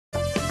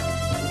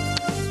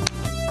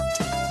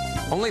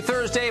Only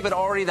Thursday, but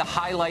already the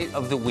highlight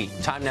of the week.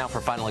 Time now for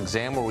Final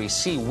Exam, where we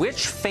see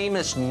which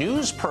famous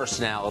news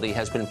personality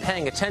has been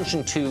paying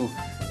attention to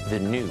the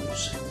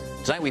news.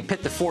 Tonight, we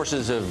pit the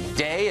forces of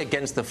day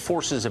against the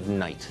forces of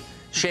night.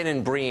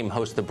 Shannon Bream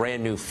hosts the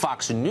brand new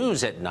Fox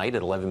News at Night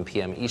at 11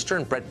 p.m.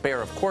 Eastern. Brett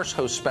Baier, of course,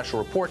 hosts Special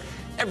Report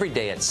every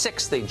day at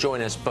 6. They join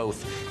us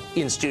both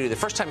in studio. The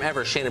first time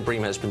ever Shannon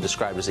Bream has been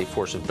described as a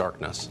force of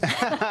darkness.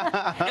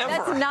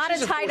 That's not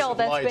a title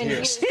that's been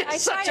used. I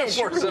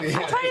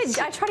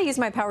try to use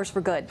my powers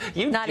for good,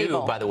 not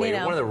evil. By the way.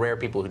 You're one of the rare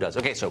people who does.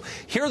 Okay, so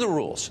here are the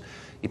rules.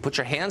 You put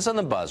your hands on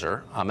the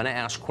buzzer. I'm going to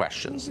ask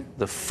questions.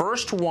 The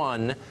first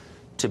one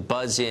to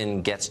buzz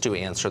in gets to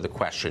answer the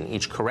question.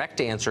 Each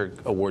correct answer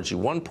awards you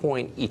 1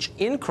 point. Each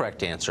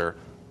incorrect answer,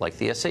 like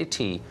the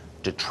SAT,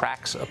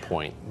 detracts a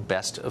point.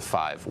 Best of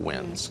 5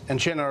 wins. And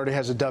Shannon already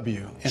has a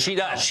W. She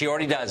does. She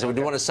already does. We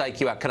do want to psych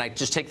you out. Can I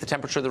just take the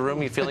temperature of the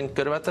room? You feeling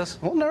good about this?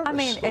 A little nervous. I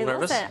mean,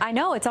 listen, I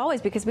know it's always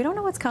because we don't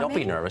know what's coming. Don't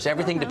be nervous.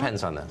 Everything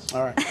depends on this.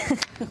 All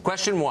right.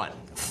 Question 1.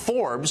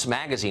 Forbes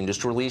magazine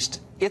just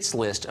released its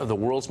list of the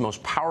world's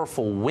most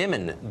powerful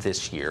women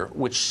this year.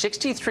 Which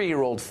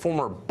 63-year-old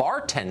former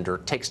bartender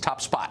takes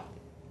top spot?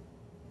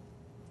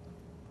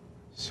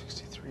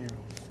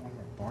 63-year-old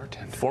former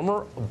bartender.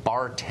 Former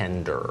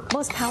bartender.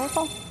 Most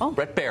powerful? Oh.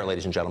 Brett Baier,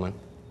 ladies and gentlemen.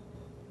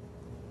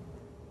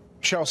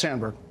 Sheryl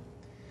Sandberg.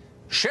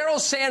 Sheryl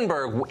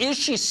Sandberg. Is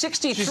she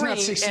 63, She's not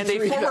 63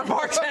 and a former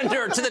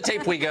bartender? To the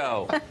tape we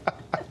go.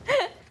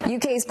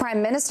 UK's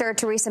Prime Minister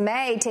Theresa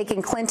May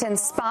taking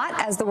Clinton's spot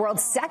as the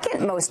world's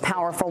second most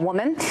powerful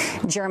woman.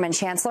 German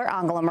Chancellor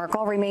Angela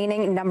Merkel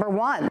remaining number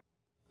 1.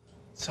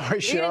 Sorry,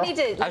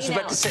 Cheryl. I was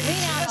about to say,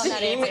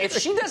 if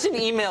she doesn't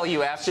email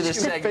you after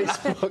this segment,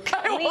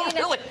 I won't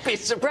really be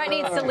surprised. Brett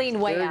needs to lean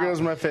way out. There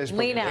goes my Facebook.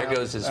 Lean out. There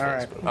goes his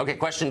Facebook. Right. Okay,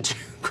 question 2.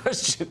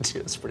 Question 2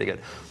 is pretty good.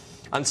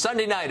 On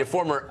Sunday night, a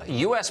former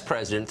U.S.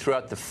 president threw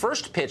out the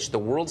first pitch of the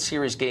World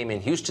Series game in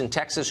Houston,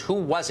 Texas. Who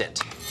was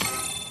it?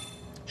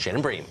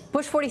 Shannon Bream.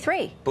 Bush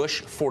 43. Bush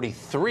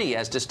 43,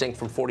 as distinct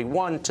from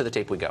 41. To the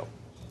tape we go.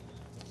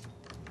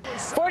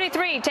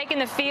 43 taking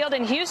the field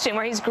in Houston,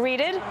 where he's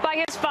greeted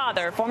by his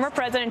father, former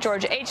President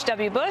George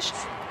H.W. Bush,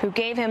 who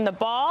gave him the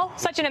ball.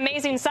 Such an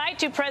amazing sight,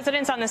 2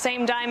 presidents on the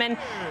same diamond.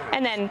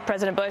 And then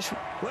President Bush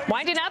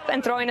winding up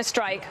and throwing a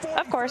strike,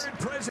 of course.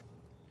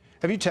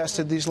 Have you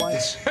tested these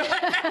lights?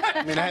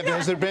 I mean,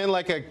 has there been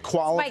like a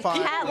qualified...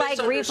 My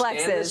cat-like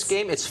reflexes. This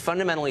game, it's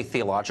fundamentally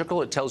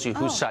theological. It tells you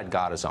whose side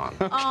God is on.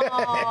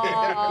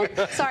 Oh,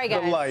 sorry,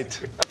 guys. The light.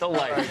 The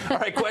light. All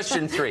right,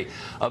 question 3.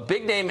 A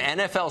big-name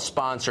NFL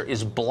sponsor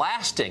is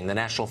blasting the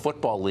National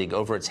Football League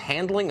over its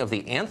handling of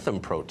the anthem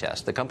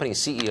protest. The company's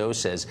CEO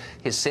says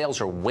his sales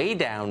are way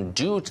down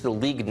due to the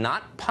league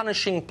not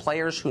punishing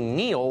players who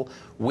kneel.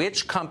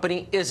 Which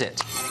company is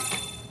it?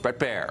 Brett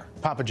Baier.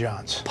 Papa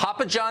John's.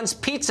 Papa John's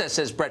Pizza,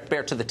 says Brett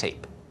Baier to the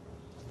tape.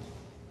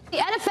 The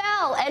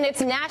NFL and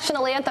its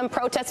national anthem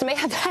protest may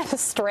have had a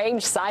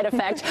strange side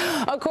effect.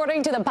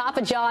 According to the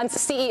Papa John's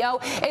CEO,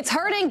 it's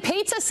hurting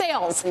pizza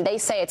sales. They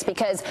say it's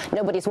because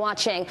nobody's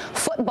watching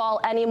football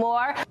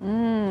anymore.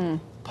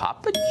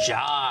 Papa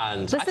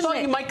John's. Listen, I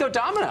thought you might go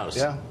Domino's.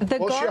 Yeah.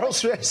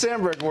 Sheryl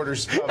Sandberg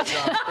orders Papa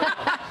John's.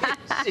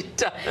 She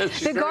does.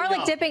 The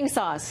garlic dipping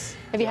sauce.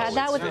 Have you had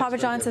that with Papa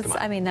John's?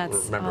 I mean,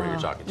 that's... Remember who you're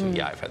talking to.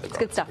 Yeah, I've had the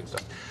garlic good stuff. dipping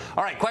sauce.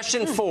 All right,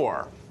 question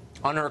 4.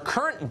 On her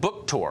current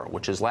book tour,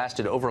 which has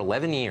lasted over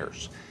 11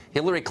 years,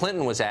 Hillary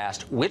Clinton was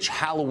asked which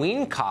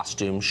Halloween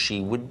costume she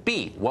would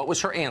be. What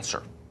was her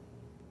answer?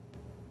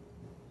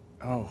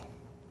 Oh.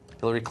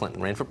 Hillary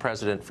Clinton ran for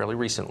president fairly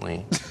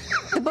recently.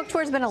 The book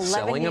tour's been 11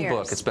 Selling years. a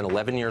book. It's been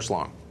 11 years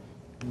long.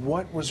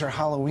 What was her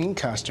Halloween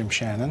costume,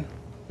 Shannon?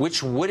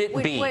 Which would it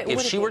be?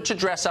 If If she were to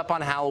dress up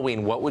on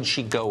Halloween, what would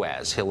she go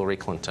as, Hillary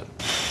Clinton?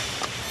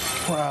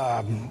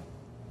 Brett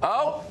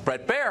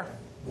Baier.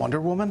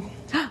 Wonder Woman?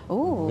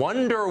 Ooh.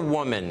 Wonder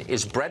Woman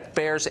is Brett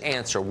Baier's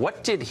answer.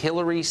 What did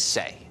Hillary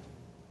say?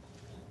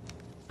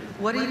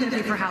 What are you going to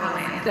do for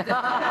Halloween? I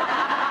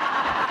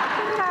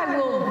think I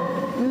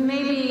will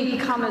maybe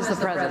come as the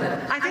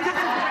president. I think that's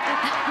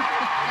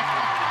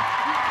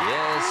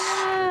Yes.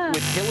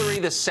 With Hillary,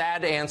 the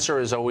sad answer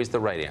is always the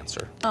right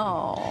answer.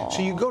 Oh.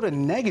 So you go to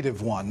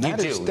 -1. You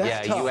do.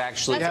 That's tough. You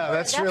actually.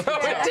 That's really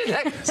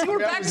tough. See, we're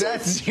back to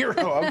That's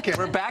 0. Okay.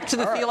 We're back to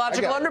the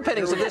theological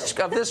underpinnings of this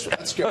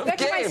Let's go. Back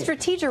to my game.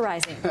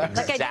 strategizing.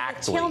 Like,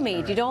 Exactly. kill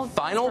me. You don't.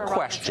 Final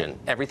question.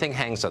 Everything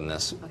hangs on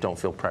this. Don't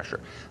feel pressure.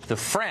 The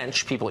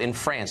French, people in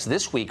France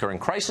this week, are in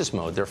crisis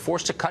mode. They're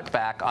forced to cut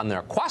back on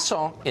their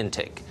croissant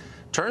intake.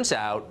 Turns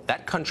out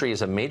that country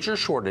has a major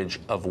shortage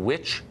of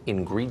which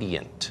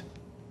ingredient?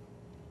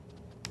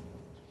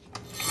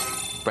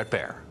 Brett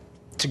Baier.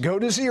 To go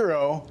to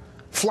 0,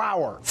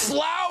 flour.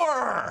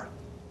 Flour!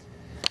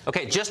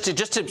 Okay, just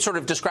to sort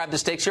of describe the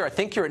stakes here, I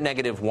think you're at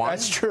 -1.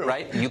 That's true.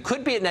 Right? You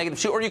could be at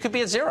 -2, or you could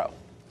be at 0.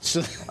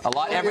 So,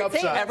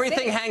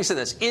 Everything hangs in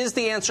this. Is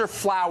the answer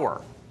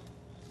flour?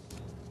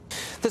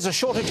 There's a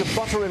shortage of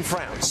butter in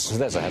France.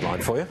 There's a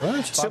headline for you.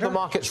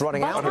 Supermarkets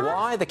running out.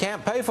 Why? They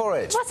can't pay for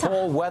it.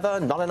 Poor weather,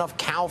 not enough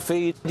cow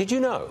feed. Did you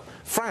know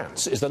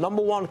France is the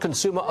 #1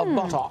 consumer of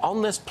butter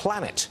on this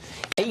planet?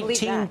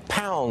 18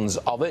 pounds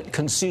of it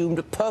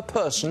consumed per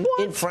person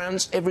in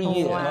France every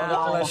year.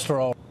 Wow.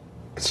 Cholesterol.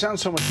 It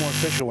sounds so much more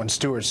official when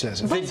Stewart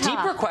says it. The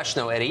deeper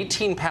question, though, at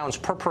 18 pounds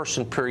per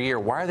person per year,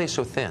 why are they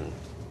so thin?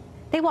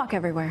 They walk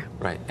everywhere.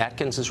 Right.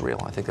 Atkins is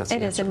real. I think that's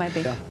it. It might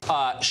be.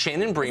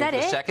 Shannon Bream for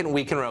the second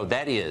week in a row.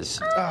 That is.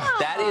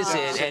 That is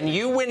it. And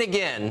you win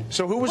again.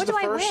 So who was the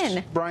first? I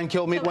win? Brian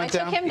Kilmeade went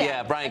down?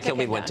 Yeah, Brian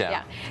Kilmeade went down.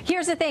 Yeah.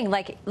 Here's the thing.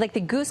 Like the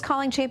goose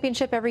calling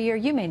championship every year,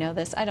 you may know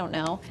this. I don't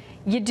know.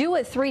 You do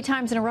it 3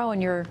 times in a row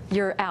and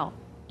you're out.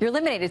 You're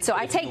eliminated. So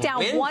I take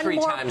down one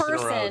more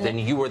person. Then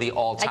you are the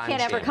all-time champion. I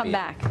can't ever come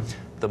back.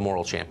 The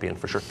moral champion,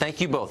 for sure. Thank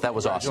you both. That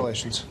was awesome.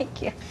 Congratulations.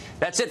 Thank you.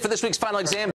 That's it for this week's Final Exam.